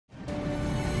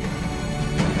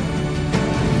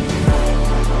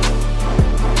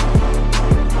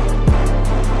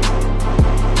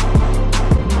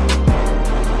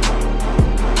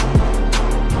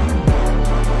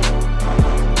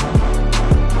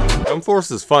Jump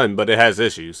Force is fun, but it has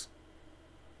issues.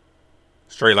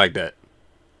 Straight like that.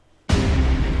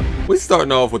 We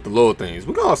starting off with the little things.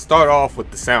 We're gonna start off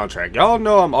with the soundtrack. Y'all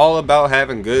know I'm all about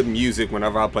having good music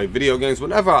whenever I play video games,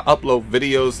 whenever I upload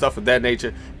videos, stuff of that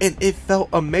nature. And it felt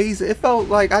amazing. It felt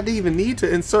like I didn't even need to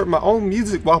insert my own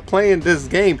music while playing this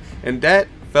game, and that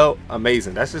felt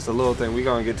amazing. That's just a little thing. We're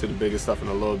gonna get to the biggest stuff in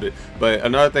a little bit. But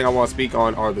another thing I want to speak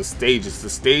on are the stages. The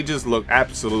stages look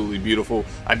absolutely beautiful.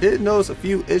 I did notice a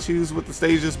few issues with the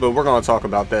stages, but we're gonna talk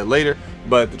about that later.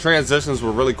 But the transitions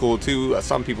were really cool too.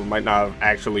 Some people might not have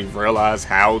actually realized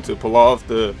how to pull off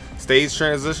the stage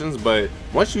transitions, but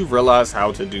once you realize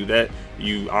how to do that,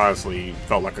 you honestly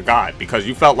felt like a god, because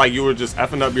you felt like you were just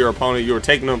effing up your opponent. You were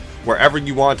taking them wherever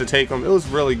you wanted to take them. It was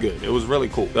really good. It was really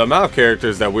cool. The amount of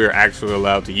characters that we were actually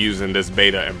allowed to use in this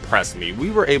beta impressed me.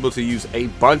 We were able to use a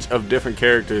bunch of different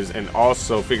characters and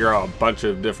also figure out a bunch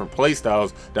of different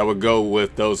playstyles that would go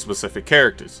with those specific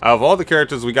characters. Out of all the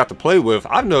characters we got to play with,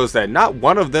 I've noticed that not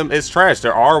one of them is trash.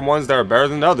 There are ones that are better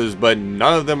than others, but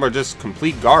none of them are just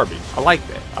complete garbage. I like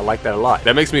that. I like that a lot.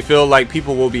 That makes me feel like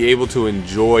people will be able to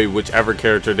enjoy whichever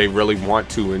character they really want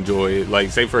to enjoy.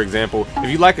 Like, say for example, if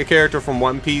you like a character from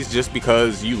One Piece just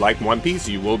because you like One Piece,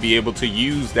 you will be able to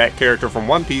use that character from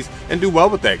One Piece and do well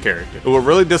with that character. It would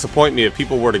really disappoint me if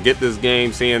people were to get this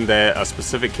game seeing that a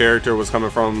specific character was coming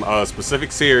from a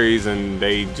specific series and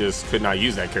they just could not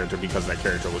use that character because that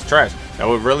character was trash. That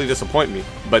would really disappoint me,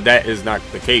 but that is not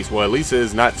the case. Well, at least it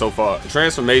is not so far. The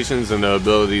transformations and the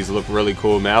abilities look really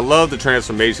cool, man. I love the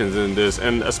transformations in this,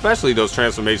 and especially those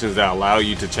transformations that allow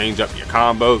you to change up your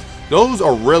combos. Those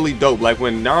are really dope. Like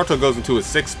when Naruto goes into a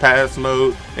 6-pass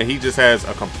mode and he just has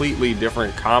a completely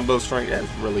different combo strength.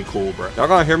 That's really cool, bro. Y'all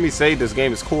gonna hear me say this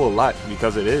game is cool a lot,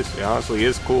 because it is. It honestly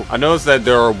is cool. I noticed that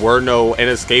there were no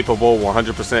inescapable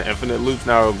 100% infinite loops.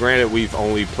 Now, granted, we've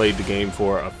only played the game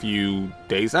for a few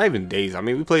days, not even days. I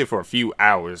mean, we played it for a few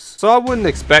hours. So I wouldn't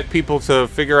expect people to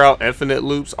figure out infinite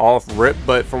loops off rip,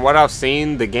 but from what I've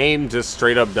seen, the game just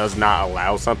straight up does not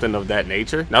allow something of that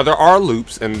nature. Now, there are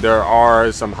loops and there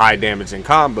are some high damage and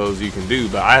combos you can do,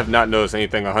 but I have not noticed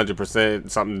anything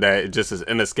 100%, something that just is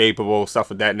inescapable,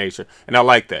 stuff of that nature, and I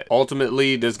like that.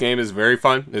 Ultimately, this game is very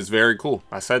fun. It's very cool.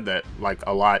 I said that like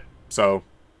a lot. So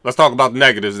let's talk about the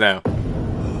negatives now.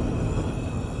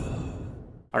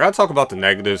 I gotta talk about the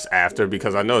negatives after,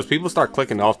 because I notice people start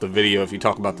clicking off the video if you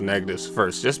talk about the negatives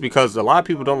first, just because a lot of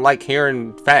people don't like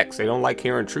hearing facts. They don't like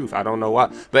hearing truth. I don't know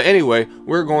why. But anyway,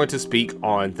 we're going to speak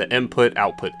on the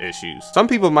input-output issues. Some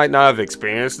people might not have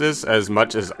experienced this as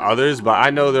much as others, but I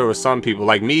know there were some people,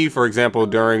 like me, for example,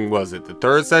 during, was it the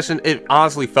 3rd session? It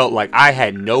honestly felt like I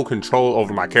had no control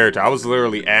over my character. I was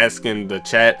literally asking the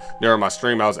chat during my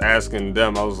stream. I was asking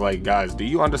them, I was like, guys, do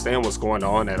you understand what's going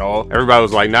on at all? Everybody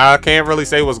was like, nah, I can't really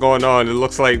say what's going on. It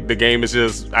looks like the game is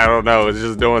just, I don't know, it's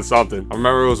just doing something. I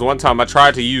remember it was one time I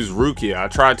tried to use Rukia. I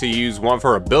tried to use one of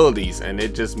her abilities and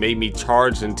it just made me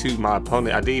charge into my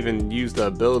opponent. I didn't even use the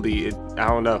ability. I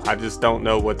don't know. I just don't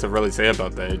know what to really say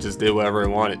about that. It just did whatever it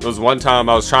wanted. It was one time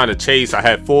I was trying to chase. I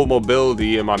had full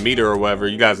mobility in my meter or whatever.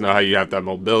 You guys know how you have that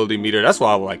mobility meter. That's what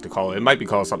I would like to call it. It might be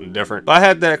called something different. But I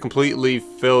had that completely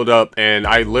filled up and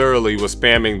I literally was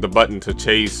spamming the button to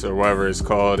chase or whatever it's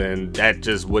called, and that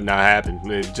just would not happen.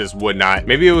 It just would not.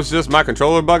 Maybe it was just my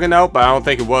controller bugging out, but I don't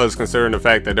think it was, considering the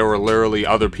fact that there were literally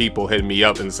other people hitting me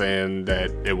up and saying that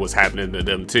it was happening to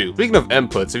them too. Speaking of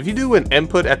inputs, if you do an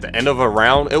input at the end of a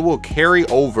round, it will carry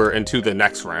over into the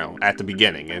next round at the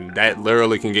beginning, and that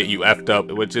literally can get you effed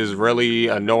up, which is really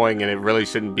annoying, and it really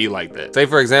shouldn't be like that. Say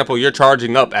for example, you're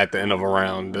charging up at the end of a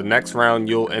round. The next round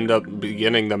you'll end up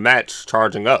beginning the match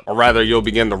charging up, or rather you'll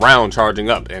begin the round charging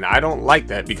up, and I don't like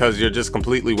that because you're just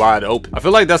completely wide open. I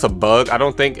feel like that's a bug. I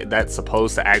don't think that's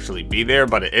supposed to actually be there,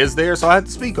 but it is there, so I had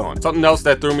to speak on it. Something else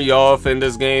that threw me off in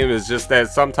this game is just that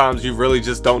sometimes you really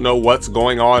just don't know what's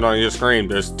going on your screen.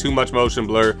 There's too much motion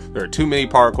blur, there are too many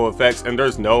particle effects, and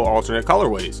there's no alternate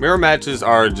colorways. Mirror matches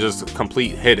are just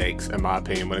complete headaches in my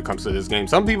opinion when it comes to this game.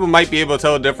 Some people might be able to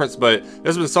tell a difference, but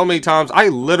there's been so many times I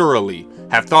literally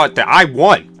have thought that I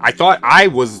won. I thought I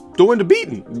was doing the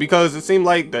beating because it seemed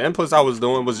like the inputs I was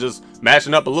doing was just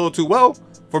matching up a little too well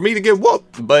for me to get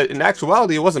whooped. But in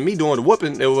actuality, it wasn't me doing the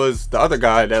whooping, it was the other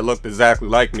guy that looked exactly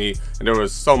like me, and there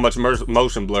was so much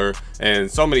motion blur and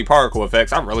so many particle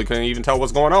effects, I really couldn't even tell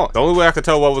what's going on. The only way I could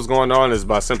tell what was going on is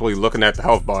by simply looking at the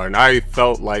health bar, and I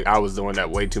felt like I was doing that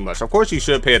way too much. Of course, you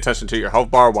should pay attention to your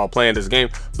health bar while playing this game,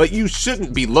 but you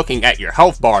shouldn't be looking at your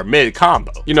health bar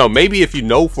mid-combo. You know, maybe if you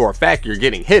know for a fact you're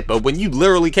getting hit, but when you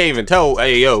literally can't even tell,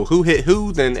 hey, yo, who hit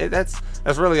who, then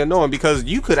that's really annoying because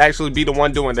you could actually be the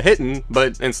one doing the hitting,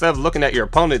 but instead of looking at your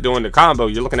opponent doing the combo,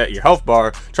 you're looking at your health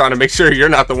bar trying to make sure you're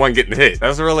not the one getting hit.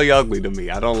 That's really ugly to me.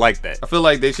 I don't like that. I feel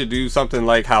like they should do something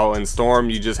like how in Storm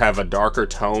you just have a darker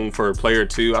tone for player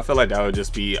 2. I feel like that would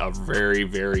just be a very,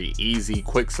 very easy,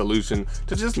 quick solution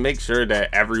to just make sure that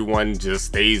everyone just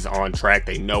stays on track.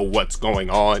 They know what's going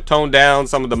on. Tone down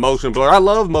some of the motion blur. I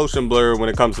love motion blur when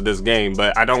it comes to this game,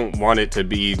 but I don't want it to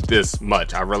be this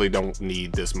much. I really don't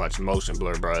need this much motion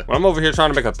blur, bro. When I'm over here trying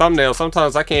to make a thumbnail,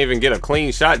 sometimes I can't even get a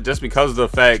clean shot just because of the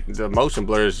fact the motion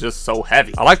blur is just so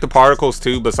heavy. I like the particles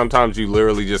too, but sometimes you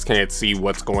literally just can't see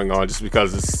what's going on just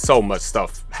because there's so much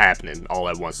stuff happening all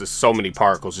at once. There's so many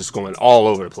particles just going all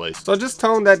over the place. So just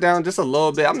tone that down just a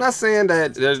little bit. I'm not saying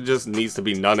that there just needs to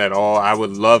be none at all. I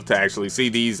would love to actually see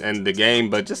these in the game,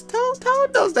 but just tone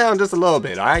those down just a little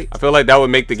bit, alright? I feel like that would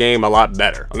make the game a lot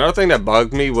better. Another thing that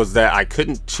bugged me was that I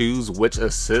couldn't choose which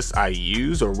assist I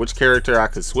use or which character I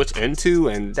could switch into,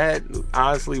 and that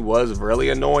honestly was really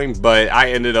annoying, but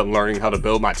I ended up learning how to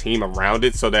build my team around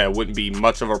it so that it wouldn't be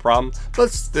much of a problem.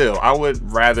 But still, I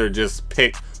would rather just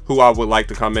pick who I would like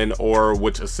to come in or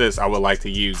which assist I would like to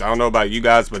use. I don't know about you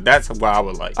guys, but that's what I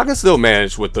would like. I can still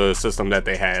manage with the system that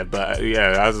they have, but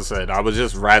yeah, as I said, I would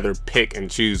just rather pick and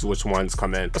choose which ones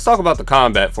come in. Let's talk about the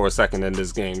combat for a second in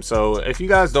this game. So if you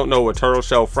guys don't know what turtle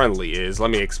shell friendly is, let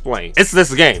me explain. It's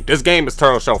this game. This game is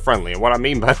turtle shell friendly, and what I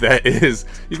mean by that is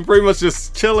you can pretty much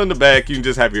just chill in the back. You can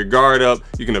just have your guard up.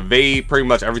 You can evade pretty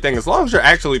much everything. As long as you're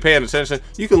actually paying attention,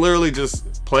 you can literally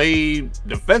just play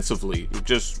defensively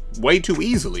just way too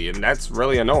easily, and that's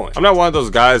really annoying. I'm not one of those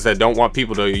guys that don't want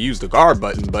people to use the guard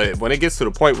button, but when it gets to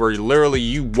the point where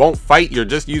you won't fight, you're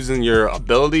just using your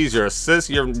abilities, your assists,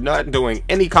 you're not doing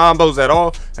any combos at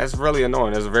all, that's really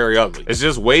annoying. That's very ugly. It's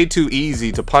just way too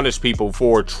easy to punish people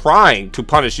for trying to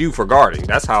punish you for guarding.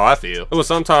 That's how I feel. It was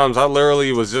sometimes I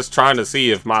literally was just trying to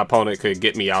see if my opponent could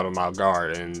get me out of my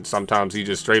guard, and sometimes he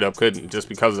just straight up couldn't, just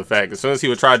because of the fact as soon as he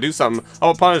would try to do something, I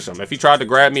would punish him. If he tried to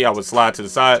grab me, I would slide to the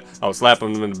side, I would slap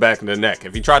him in the back of the neck.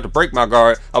 If he tried to break my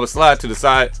guard, I would slide to the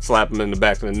side, slap him in the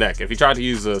back of the neck. If he tried to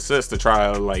use the assist to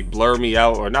try to like blur me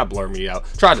out, or not blur me out,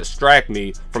 try to distract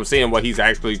me from seeing what he's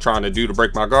actually trying to do to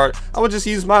break my guard, I would just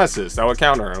use my assist. I would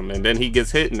counter him, and then he gets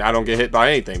hit and I don't get hit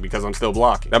by anything because I'm still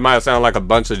blocking. That might sound like a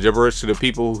bunch of gibberish to the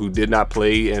people who did not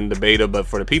play in the beta, but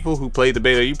for the people who played the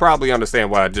beta, you probably understand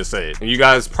what I just said. And you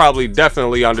guys probably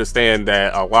definitely understand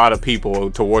that a lot of people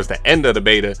towards the end of the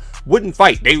beta wouldn't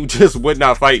fight. They just would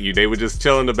not fight you. They would just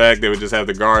chill in the back. They would just have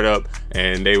the guard up,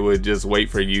 and they would just wait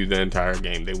for you the entire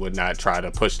game. They would not try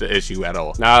to push the issue at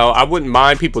all. Now, I wouldn't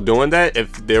mind people doing that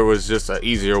if there was just an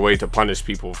easier way to punish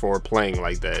people for playing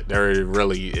like that. There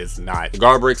really is not. The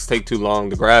guard breaks take too long.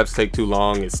 The grabs take too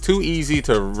long. It's too easy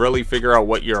to really figure out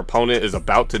what your opponent is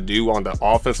about to do on the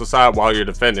offensive side while you're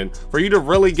defending for you to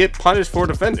really get punished for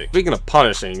defending. Speaking of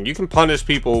punishing, you can punish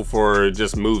people for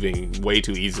just moving way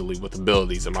too easily with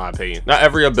abilities, in my opinion. Not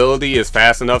every ability is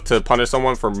fast enough to punish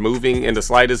someone for moving in the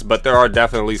slightest, but there are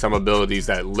definitely some abilities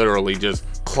that literally just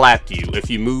clap you if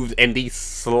you moved in the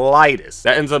slightest.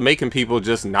 That ends up making people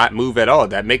just not move at all.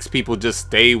 That makes people just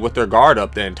stay with their guard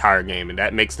up the entire game, and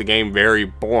that makes the game very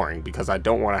boring because I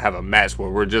don't want to have a match where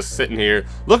we're just sitting here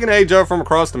looking at each other from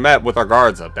across the map with our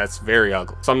guards up. That's very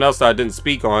ugly. Something else that I didn't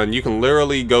speak on, you can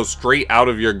literally go straight out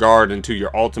of your guard into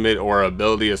your ultimate or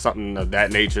ability or something of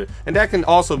that nature, and that can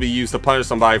also be used to punish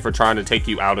somebody for trying to take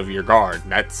you out of your guard.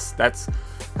 That's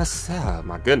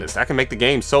my goodness, that can make the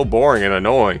game so boring and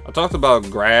annoying. I talked about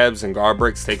grabs and guard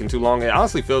breaks taking too long. It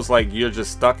honestly feels like you're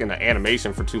just stuck in an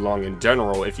animation for too long in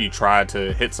general if you try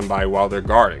to hit somebody while they're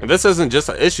guarding. And this isn't just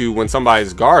an issue when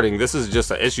somebody's guarding, this is just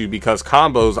an issue because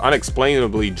combos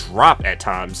unexplainably drop at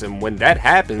times, and when that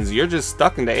happens, you're just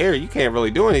stuck in the air. You can't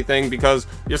really do anything because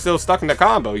you're still stuck in the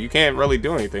combo. You can't really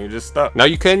do anything, you're just stuck. Now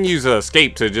you can use an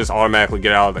escape to just automatically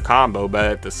get out of the combo, but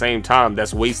at the same time,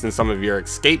 that's wasting some of your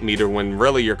escape meter when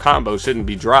really your combo shouldn't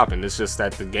be dropping. It's just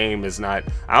that the game is not,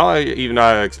 I don't even know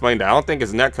how to explain that. I don't think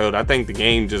it's netcode. I think the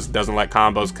game just doesn't let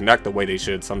combos connect the way they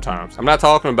should sometimes. I'm not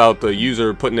talking about the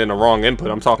user putting in the wrong input.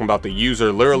 I'm talking about the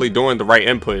user literally doing the right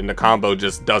input and the combo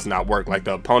just does not work. Like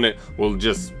the opponent will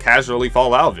just casually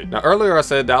fall out of it. Now earlier I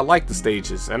said that I like the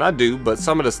stages, and I do, but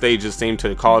some of the stages seem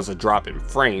to cause a drop in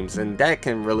frames, and that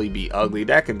can really be ugly.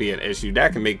 That can be an issue.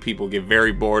 That can make people get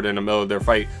very bored in the middle of their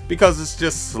fight because it's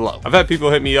just slow. I've had people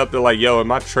hit me up, they're like, yo,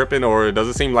 am I tripping, or does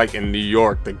it seem like in New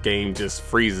York the game just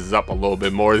freezes up a little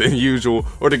bit more than usual,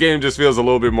 or the game just feels a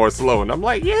little bit more slow? And I'm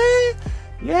like,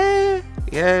 yeah,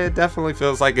 yeah, it definitely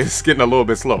feels like it's getting a little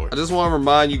bit slower. I just want to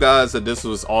remind you guys that this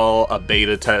was all a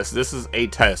beta test. This is a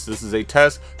test. This is a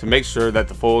test to make sure that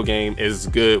the full game is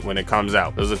good when it comes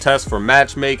out. There's a test for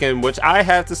matchmaking, which I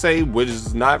have to say, which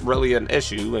is not really an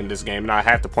issue in this game, and I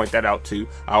have to point that out too.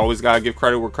 I always gotta give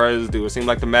credit where credit is due. It seemed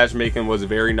like the matchmaking was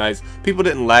very nice. People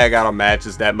didn't lag out on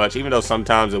matches that much, even though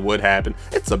sometimes it would happen.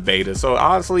 It's a beta, so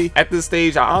honestly, at this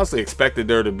stage, I honestly expected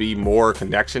there to be more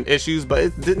connection issues, but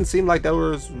it didn't seem like that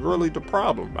was really the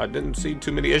problem. I didn't see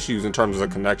too many issues in terms of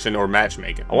connection or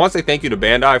matchmaking. I want to say thank you to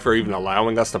Bandai for even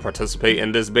allowing us to participate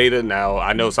in this beta. Now,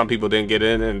 I know some people didn't get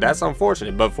in, and that's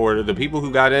unfortunate, but for the people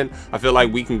who got in, I feel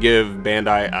like we can give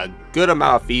Bandai a good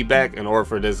amount of feedback in order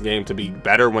for this game to be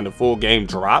better when the full game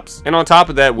drops. And on top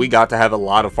of that, we got to have a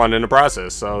lot of fun in the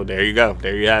process. So there you go.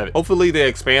 There you have it. Hopefully they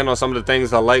expand on some of the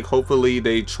things I like. Hopefully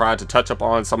they try to touch up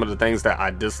on some of the things that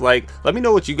I dislike. Let me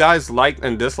know what you guys like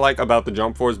and dislike about the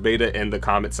Jump Force beta in the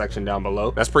comment section down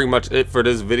below. That's pretty much it for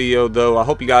this video though. I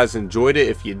hope you guys enjoyed it.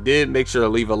 If you did, make sure to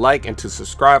leave a like and to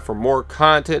subscribe for more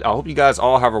content. I hope you guys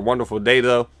all have a wonderful day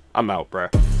though. I'm out,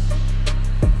 bruh.